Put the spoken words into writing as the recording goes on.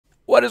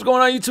What is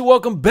going on, YouTube?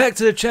 Welcome back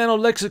to the channel.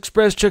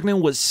 LexxExpress checking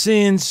in with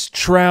Sins,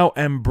 Trout,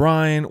 and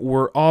Brian.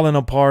 We're all in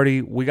a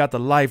party. We got the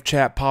live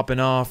chat popping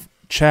off.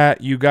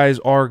 Chat, you guys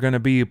are going to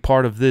be a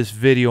part of this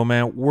video,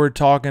 man. We're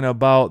talking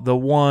about the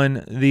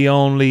one, the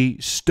only,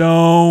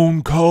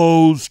 Stone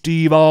Cold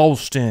Steve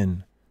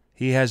Austin.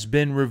 He has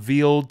been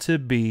revealed to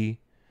be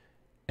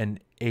an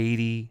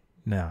 80.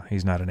 No,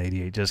 he's not an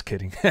 88. Just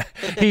kidding.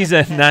 He's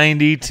a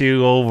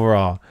 92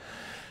 overall.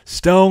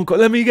 Stone Cold.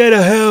 Let me get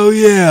a hell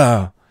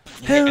yeah.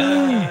 Hell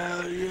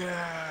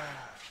yeah.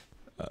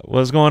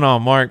 What's going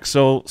on, Mark?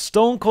 So,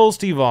 Stone Cold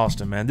Steve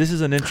Austin, man. This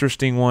is an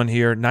interesting one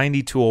here.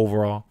 92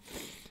 overall.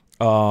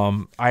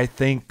 I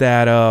think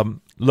that,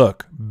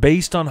 look,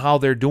 based on how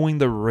they're doing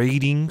the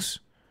ratings,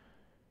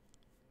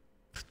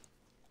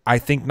 I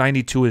think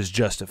 92 is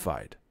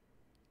justified.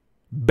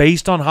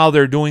 Based on how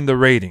they're doing the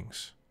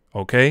ratings,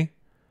 okay?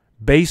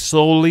 Based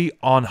solely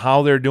on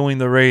how they're doing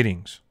the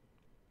ratings.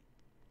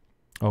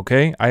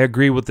 Okay? I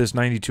agree with this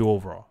 92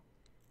 overall.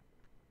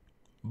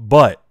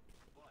 But,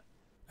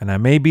 and I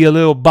may be a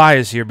little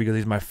biased here because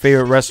he's my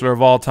favorite wrestler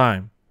of all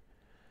time,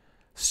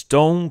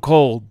 Stone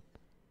Cold,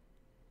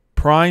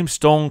 prime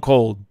Stone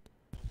Cold,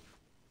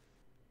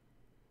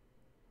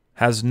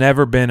 has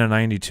never been a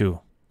 92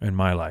 in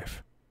my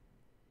life.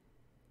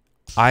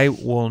 I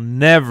will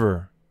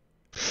never,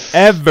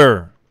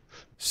 ever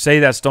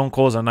say that Stone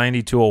Cold is a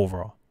 92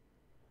 overall.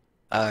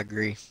 I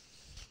agree.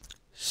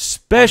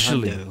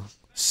 Especially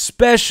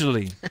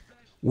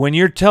when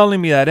you're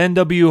telling me that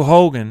NW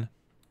Hogan,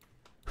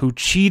 who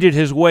cheated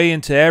his way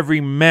into every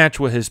match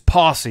with his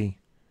posse,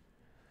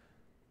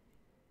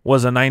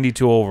 was a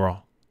 92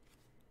 overall.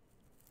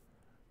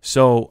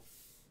 So,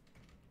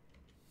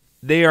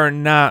 they are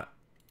not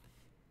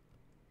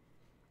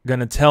going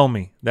to tell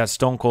me that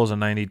Stone Cold's a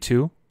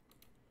 92.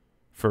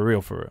 For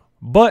real, for real.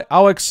 But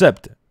I'll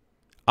accept it.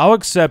 I'll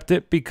accept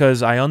it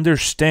because I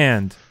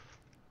understand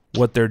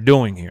what they're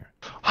doing here.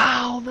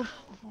 How the fuck?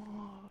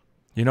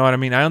 You know what I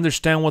mean? I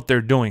understand what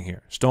they're doing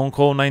here. Stone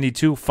Cold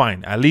 92,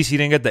 fine. At least he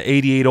didn't get the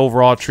 88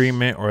 overall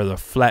treatment or the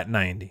flat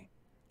 90.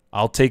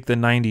 I'll take the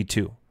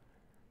 92.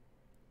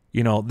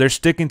 You know, they're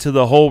sticking to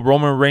the whole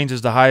Roman Reigns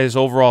is the highest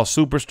overall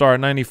superstar at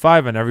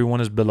 95 and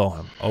everyone is below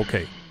him.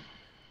 Okay,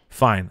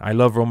 fine. I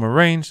love Roman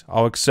Reigns.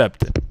 I'll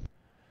accept it.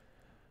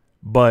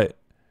 But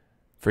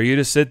for you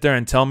to sit there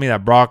and tell me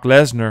that Brock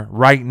Lesnar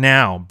right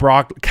now,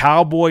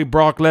 Cowboy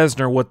Brock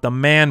Lesnar with the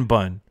man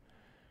bun,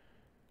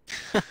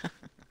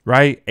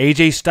 right?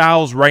 AJ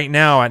Styles right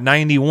now at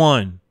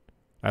 91,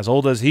 as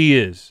old as he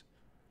is,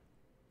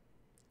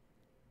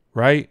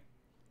 right?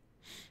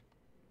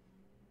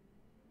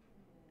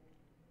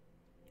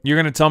 You're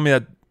going to tell me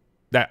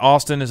that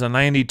Austin is a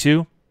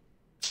 92?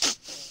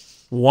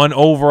 One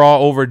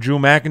overall over Drew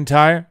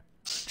McIntyre?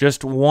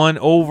 Just one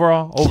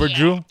overall over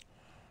Drew?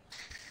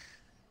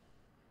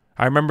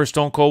 I remember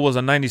Stone Cold was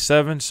a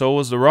 97, so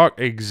was The Rock.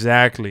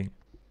 Exactly.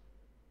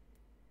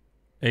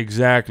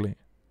 Exactly.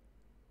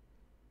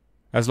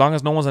 As long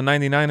as no one's a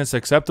 99, it's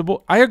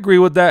acceptable. I agree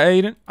with that,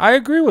 Aiden. I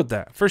agree with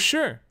that, for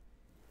sure.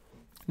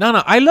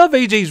 No, I love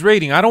AJ's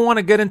rating. I don't want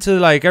to get into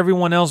like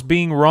everyone else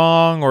being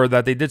wrong or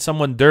that they did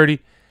someone dirty.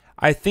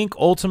 I think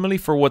ultimately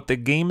for what the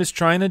game is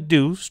trying to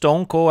do,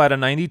 Stone Cold at a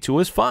 92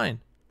 is fine.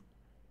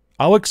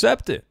 I'll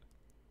accept it.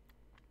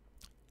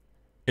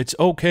 It's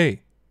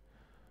okay.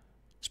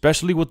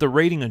 Especially with the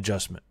rating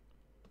adjustment.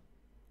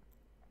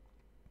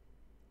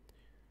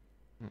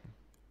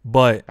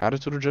 But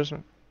attitude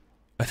adjustment?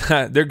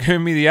 They're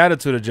giving me the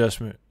attitude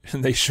adjustment.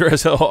 And they sure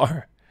as hell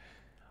are.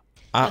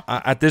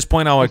 At this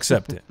point, I'll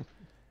accept it.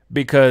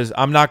 Because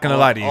I'm not going to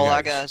lie to you guys. All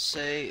I got to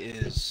say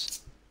is...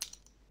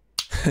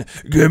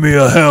 Give me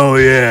a hell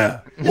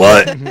yeah.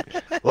 What?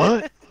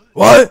 What?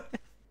 What?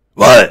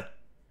 What?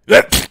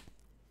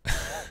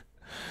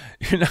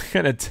 You're not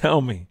going to tell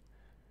me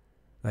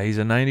that he's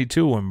a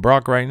 92 when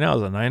Brock right now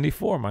is a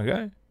 94, my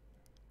guy.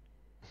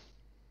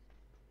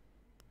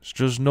 It's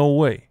just no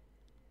way.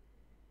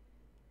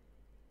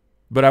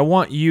 But I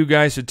want you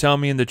guys to tell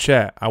me in the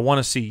chat. I want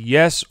to see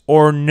yes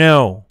or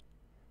no.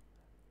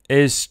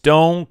 Is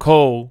Stone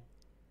Cold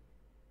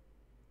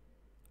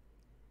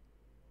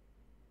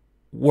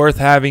worth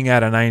having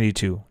at a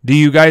 92? Do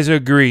you guys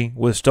agree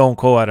with Stone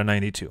Cold at a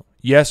 92?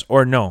 Yes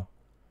or no?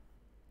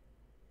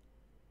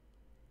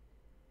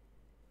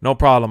 No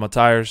problem,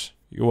 Attires.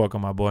 You're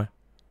welcome, my boy.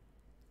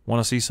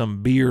 Want to see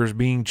some beers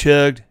being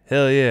chugged?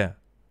 Hell yeah.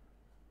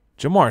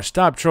 Jamar,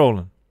 stop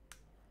trolling.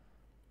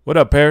 What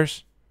up,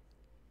 Paris?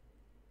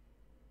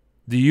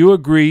 Do you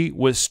agree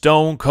with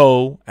Stone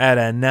Cold at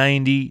a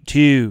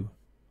 92?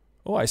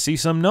 Oh, I see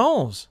some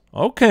no's.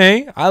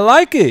 Okay, I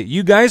like it.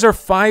 You guys are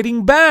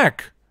fighting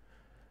back.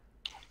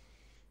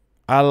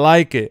 I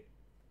like it.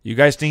 You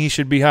guys think he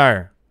should be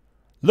higher?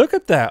 Look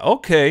at that.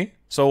 Okay.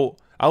 So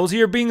I was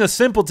here being a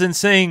simpleton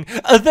saying,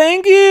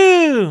 thank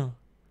you.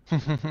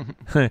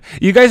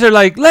 You guys are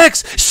like,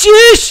 Lex,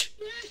 shush.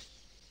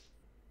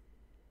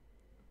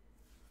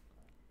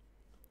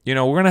 You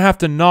know, we're going to have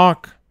to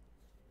knock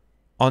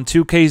on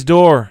 2K's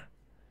door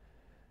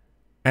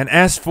and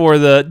ask for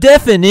the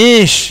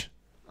definition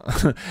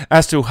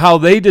as to how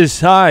they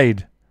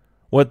decide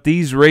what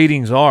these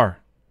ratings are.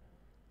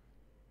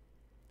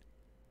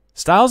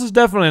 Styles is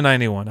definitely a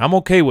 91. I'm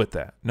okay with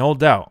that. No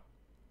doubt.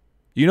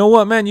 You know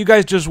what, man? You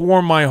guys just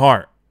warmed my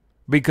heart.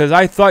 Because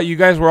I thought you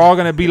guys were all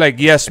going to be like,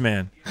 yes,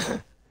 man.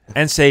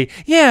 And say,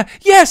 yeah,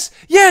 yes,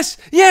 yes,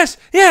 yes,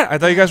 yeah. I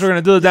thought you guys were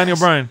going to do the Daniel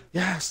Bryan.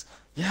 Yes,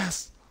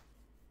 yes.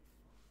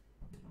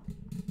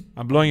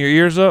 I'm blowing your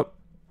ears up.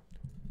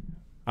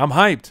 I'm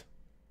hyped.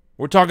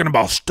 We're talking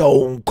about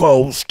Stone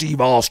Cold Steve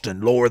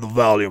Austin. Lower the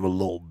volume a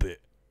little bit.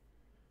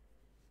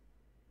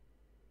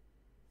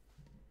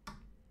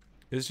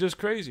 It's just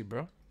crazy,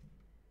 bro.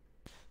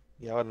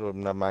 Yeah, I would have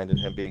not minded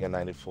him being a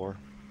 94.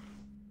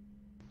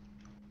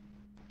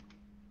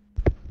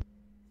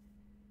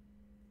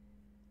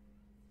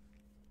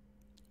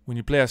 When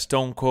you play as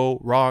Stone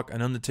Cold, Rock,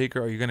 and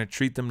Undertaker, are you going to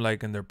treat them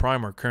like in their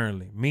prime or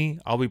currently? Me,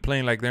 I'll be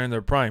playing like they're in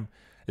their prime.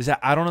 Is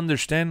that I don't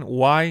understand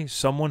why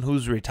someone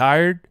who's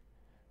retired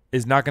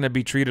is not going to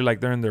be treated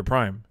like they're in their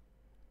prime.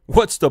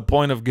 What's the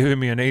point of giving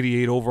me an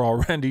 88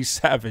 overall Randy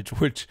Savage,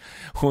 which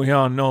we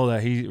all know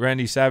that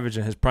Randy Savage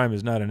in his prime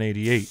is not an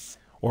 88,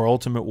 or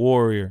Ultimate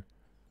Warrior,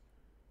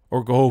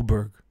 or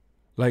Goldberg.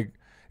 Like,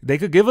 they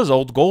could give us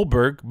old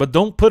Goldberg, but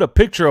don't put a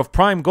picture of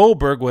prime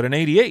Goldberg with an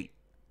 88.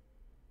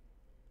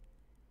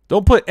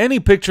 Don't put any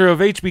picture of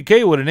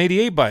HBK with an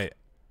 88 by it.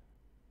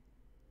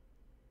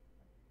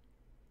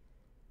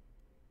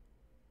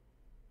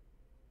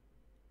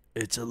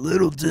 It's a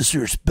little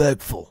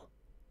disrespectful.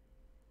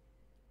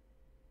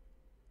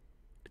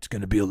 It's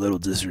going to be a little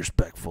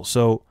disrespectful.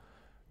 So,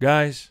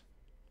 guys,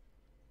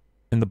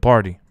 in the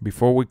party,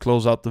 before we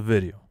close out the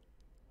video,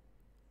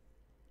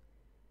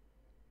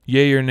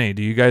 yay or nay,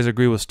 do you guys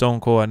agree with Stone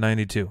Cold at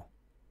 92?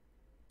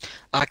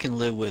 I can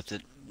live with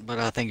it, but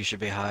I think it should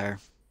be higher.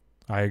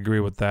 I agree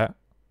with that.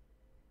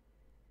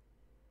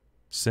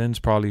 Sins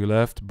probably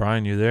left.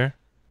 Brian, you there?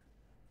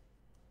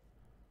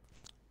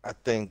 I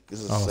think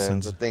this is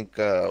Sins. I think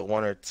 1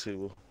 or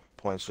 2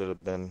 points should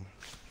have been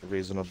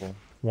reasonable.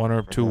 1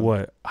 or 2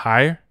 what?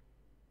 Higher?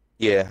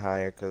 Yeah,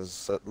 higher,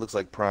 because it looks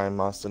like prime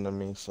Austin to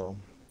me, so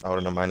I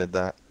wouldn't have minded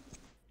that.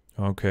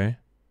 Okay.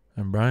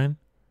 And Brian?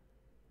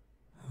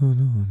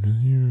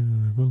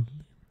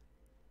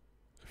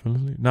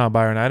 No,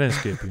 Byron, I didn't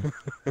skip you.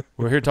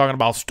 We're here talking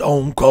about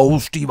Stone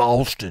Cold Steve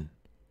Austin.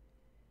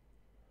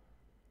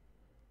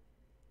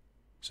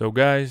 So,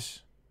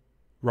 guys,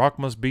 Rock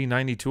must be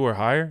 92 or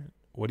higher?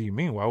 What do you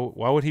mean?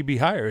 Why would he be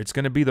higher? It's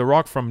going to be The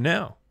Rock from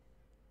now.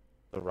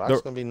 The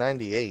Rock's going to be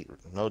 98,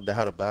 no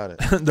doubt about it.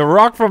 The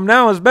Rock from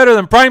now is better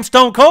than Prime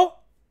Stone Cold?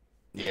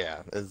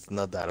 Yeah, there's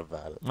no doubt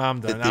about it. I'm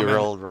done.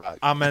 50-year-old Rock.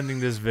 I'm ending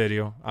this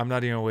video. I'm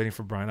not even waiting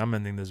for Brian. I'm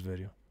ending this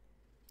video.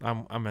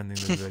 I'm ending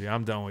this video.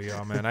 I'm done with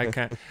y'all,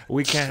 man.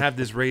 We can't have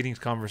this ratings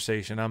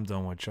conversation. I'm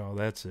done with y'all.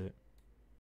 That's it.